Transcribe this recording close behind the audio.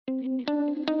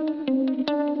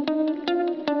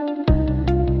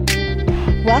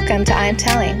Welcome to I'm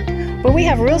Telling, where we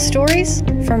have real stories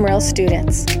from real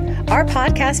students. Our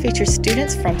podcast features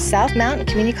students from South Mountain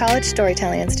Community College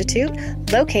Storytelling Institute,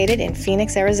 located in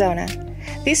Phoenix, Arizona.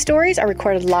 These stories are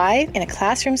recorded live in a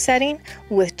classroom setting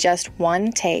with just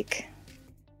one take.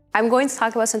 I'm going to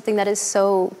talk about something that is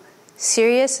so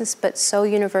serious but so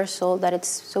universal that it's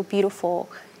so beautiful,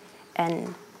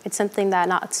 and it's something that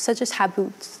it's such a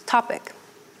taboo topic: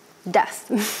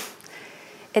 death.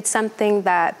 It's something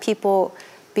that people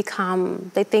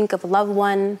they think of a loved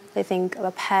one, they think of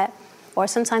a pet, or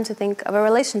sometimes they think of a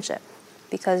relationship,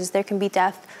 because there can be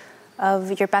death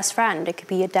of your best friend, it could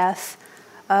be a death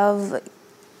of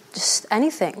just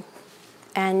anything,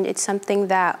 and it's something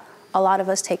that a lot of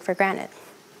us take for granted.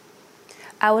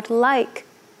 I would like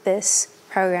this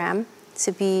program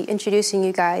to be introducing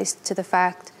you guys to the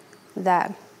fact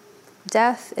that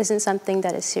death isn't something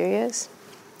that is serious.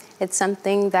 It's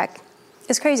something that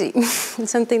is crazy.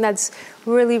 It's something that's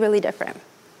really, really different.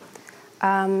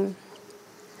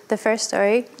 The first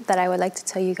story that I would like to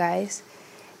tell you guys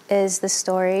is the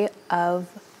story of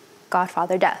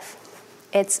Godfather Death.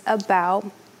 It's about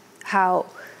how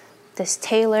this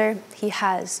tailor, he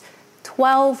has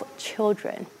 12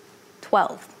 children.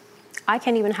 12. I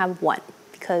can't even have one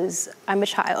because I'm a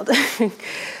child.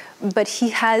 But he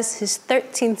has his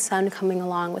 13th son coming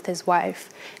along with his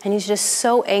wife, and he's just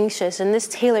so anxious. And this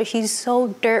tailor, he's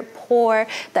so dirt poor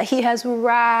that he has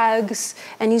rags,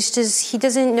 and he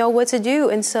doesn't know what to do.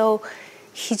 And so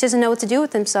he doesn't know what to do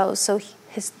with himself. So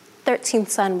his 13th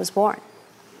son was born.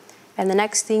 And the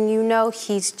next thing you know,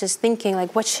 he's just thinking,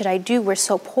 like, what should I do? We're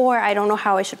so poor. I don't know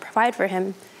how I should provide for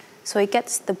him. So he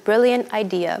gets the brilliant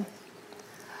idea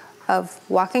of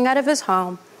walking out of his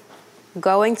home,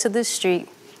 going to the street,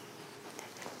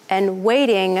 and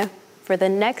waiting for the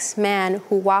next man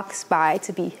who walks by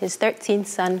to be his 13th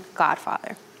son,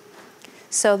 Godfather.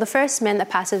 So the first man that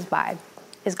passes by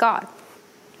is God.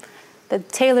 The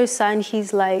tailor's son, he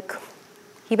thinks,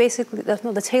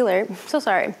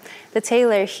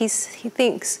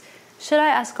 should I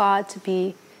ask God to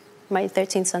be my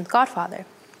 13th son's Godfather?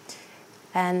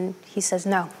 And he says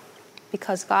no,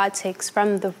 because God takes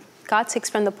from the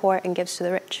poor and gives to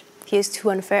the rich. He is too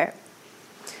unfair.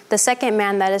 The second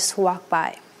man that is to walk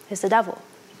by is the devil.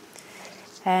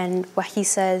 And what he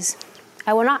says,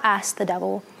 I will not ask the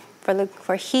devil, for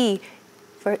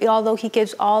although he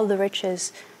gives all the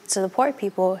riches to the poor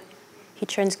people, he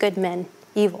turns good men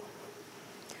evil.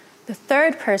 The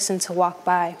third person to walk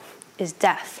by is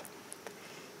death.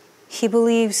 He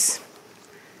believes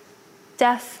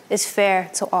death is fair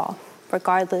to all,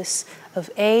 regardless of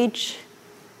age,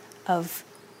 of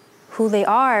who they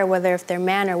are, whether if they're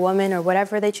man or woman or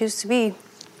whatever they choose to be.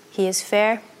 He is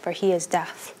fair, for he is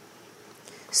death.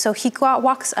 So he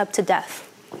walks up to death.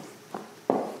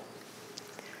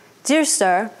 Dear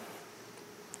sir,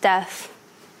 Death,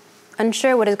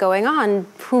 unsure what is going on,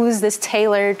 who is this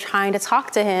tailor trying to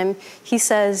talk to him? He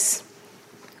says,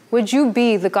 would you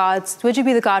be the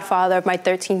godfather of my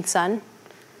 13th son?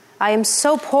 I am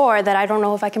so poor that I don't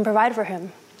know if I can provide for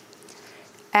him.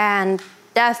 And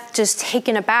Death, just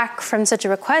taken aback from such a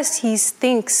request, he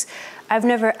thinks, I've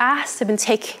never asked to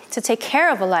take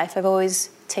care of a life. I've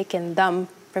always taken them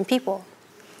from people.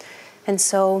 And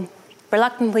so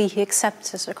reluctantly, he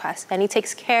accepts this request, and he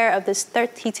takes care of his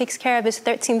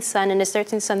 13th son, and his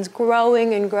 13th son's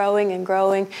growing and growing and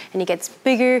growing, and he gets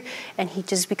bigger, and he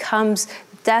just becomes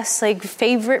Death's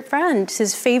favorite friend,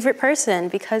 his favorite person,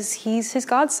 because he's his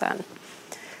godson.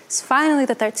 So finally,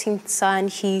 the 13th son,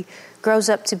 he grows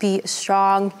up to be a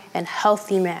strong and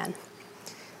healthy man.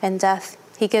 And Death,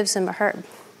 he gives him a herb.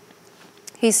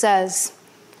 He says,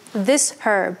 this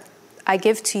herb I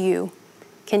give to you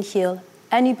can heal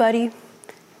anybody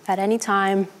at any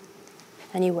time,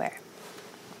 anywhere.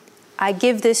 I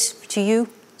give this to you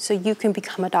so you can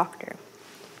become a doctor.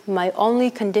 My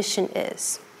only condition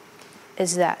is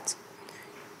that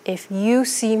if you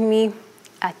see me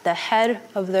at the head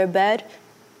of their bed,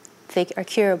 they are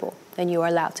curable, then you are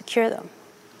allowed to cure them.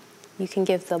 You can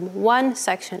give them one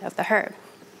section of the herb.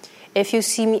 If you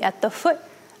see me at the foot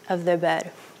of their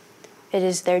bed, it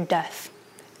is their death,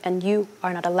 and you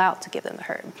are not allowed to give them the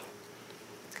herb.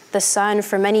 The son,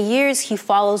 for many years, he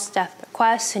follows Death's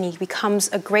request, and he becomes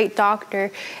a great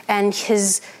doctor. And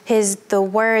the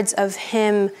words of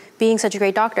him being such a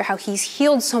great doctor, how he's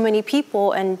healed so many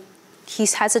people, and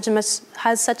he's has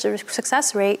such a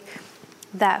success rate,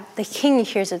 that the king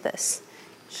hears of this.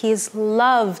 He is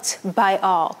loved by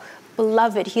all,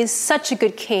 beloved. He is such a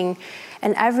good king,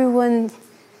 and everyone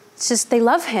they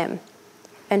love him.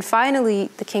 And finally,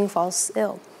 the king falls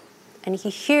ill, and he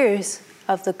hears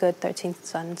of the good 13th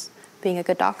son being a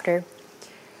good doctor,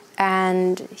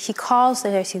 and he calls the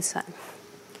 13th son.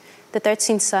 The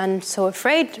 13th son, so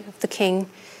afraid of the king,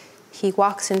 he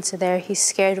walks into there. He's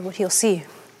scared of what he'll see.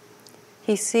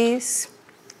 He sees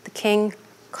the king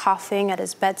coughing at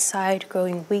his bedside,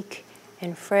 growing weak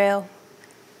and frail,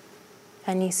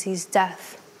 and he sees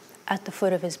death at the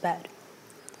foot of his bed.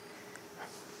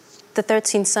 The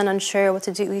 13th son, unsure what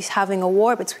to do, he's having a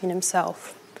war between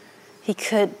himself. He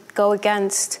could go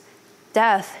against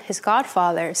death, his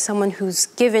godfather, someone who's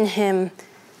given him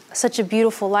such a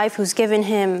beautiful life, who's given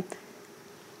him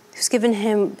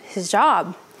his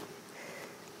job.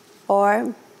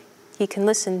 Or he can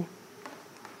listen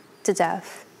to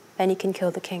death and he can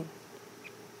kill the king.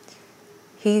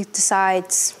 He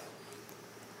decides,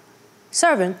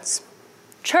 servants,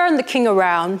 turn the king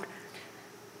around.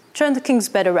 Turn the king's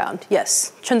bed around.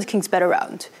 Yes, turn the king's bed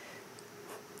around.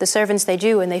 The servants, they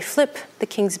do, and they flip the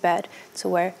king's bed to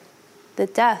where the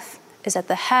death is at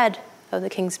the head of the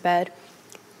king's bed,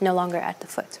 no longer at the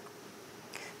foot.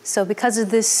 So because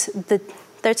of this, the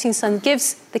 13th son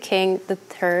gives the king the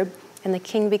herb, and the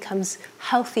king becomes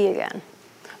healthy again.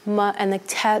 And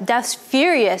the death's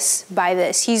furious by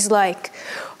this. He's like,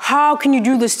 how can you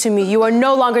do this to me? You are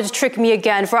no longer to trick me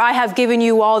again, for I have given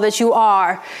you all that you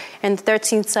are. And the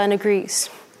 13th son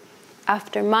agrees.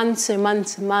 After months and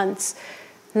months and months,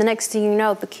 and the next thing you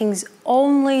know, the king's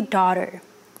only daughter,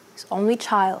 his only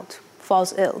child,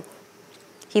 falls ill.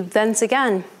 Thence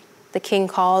again, the king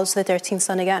calls the 13th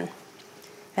son again.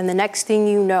 And the next thing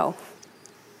you know,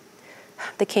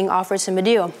 the king offers him a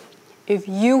deal. If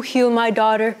you heal my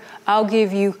daughter, I'll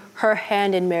give you her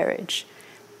hand in marriage.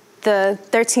 The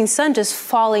 13th son, just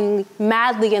falling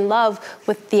madly in love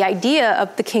with the idea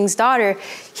of the king's daughter,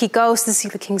 he goes to see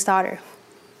the king's daughter.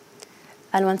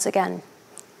 And once again,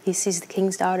 he sees the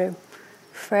king's daughter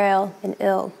frail and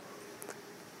ill.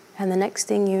 And the next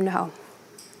thing you know,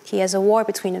 he has a war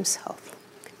between himself.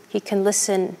 He can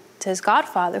listen to his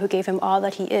godfather, who gave him all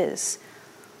that he is,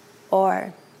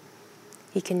 or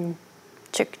he can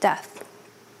trick death.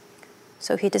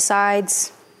 So he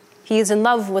decides he is in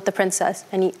love with the princess,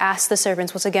 and he asks the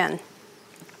servants once again,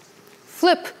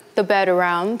 flip the bed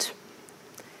around,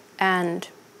 and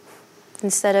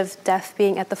instead of death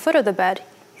being at the foot of the bed,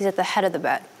 he's at the head of the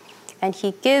bed. And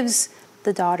he gives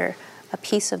the daughter a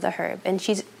piece of the herb, and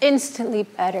she's instantly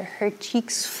better. Her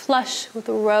cheeks flush with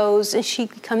a rose, and she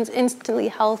becomes instantly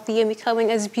healthy and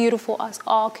becoming as beautiful as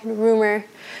all can rumor.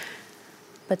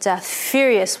 But death,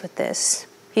 furious with this,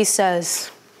 he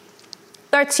says,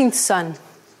 13th son,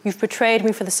 you've betrayed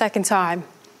me for the second time.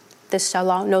 This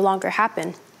shall no longer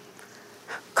happen.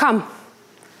 Come.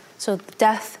 So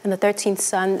death and the 13th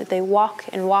son, they walk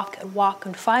and walk and walk,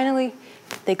 and finally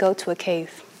they go to a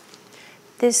cave.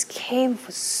 This cave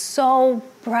was so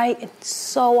bright and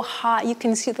so hot. You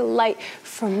can see the light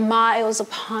from miles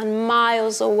upon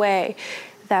miles away,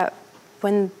 that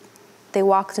when they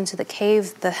walked into the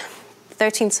cave, the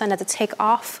 13th son had to take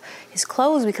off his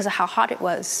clothes because of how hot it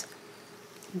was.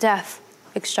 Death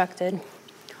extracted.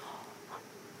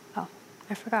 Oh,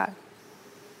 I forgot.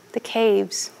 The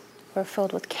caves were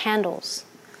filled with candles.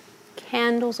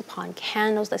 Candles upon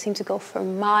candles that seemed to go for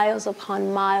miles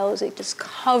upon miles. It just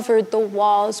covered the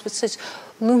walls with such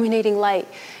illuminating light.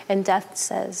 And death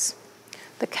says,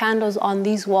 the candles on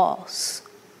these walls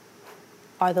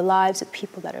are the lives of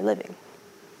people that are living.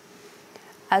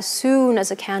 As soon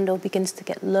as a candle begins to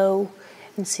get low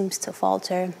and seems to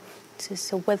falter,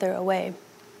 to wither away,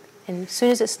 and as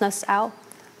soon as it snuffs out,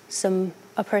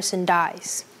 a person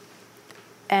dies.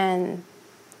 And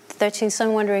the 13th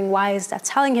son, wondering why is that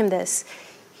telling him this,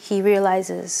 he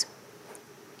realizes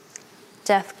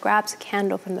death grabs a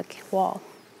candle from the wall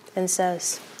and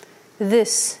says,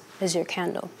 this is your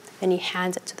candle. And he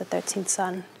hands it to the 13th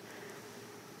son.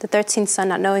 The 13th son,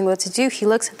 not knowing what to do, he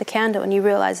looks at the candle and he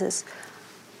realizes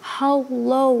how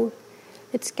low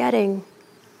it's getting,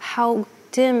 how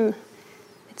dim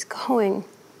it's going,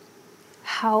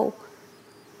 how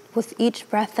with each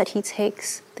breath that he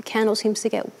takes, the candle seems to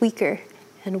get weaker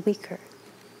and weaker.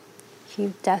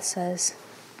 Death says,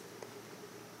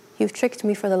 you've tricked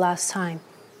me for the last time.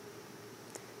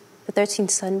 The 13th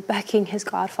son, begging his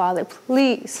godfather,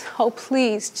 please, oh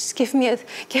please, just give me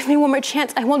one more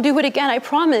chance. I won't do it again, I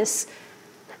promise.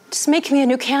 Just make me a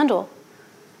new candle.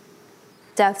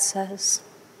 Death says,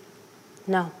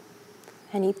 no.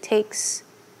 And he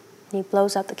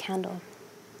blows out the candle,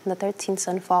 and the 13th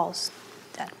son falls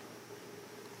dead.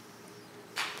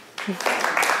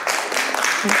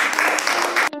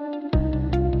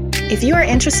 If you are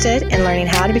interested in learning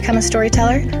how to become a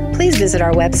storyteller, please visit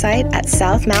our website at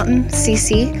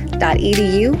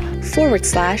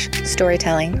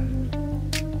southmountaincc.edu/storytelling.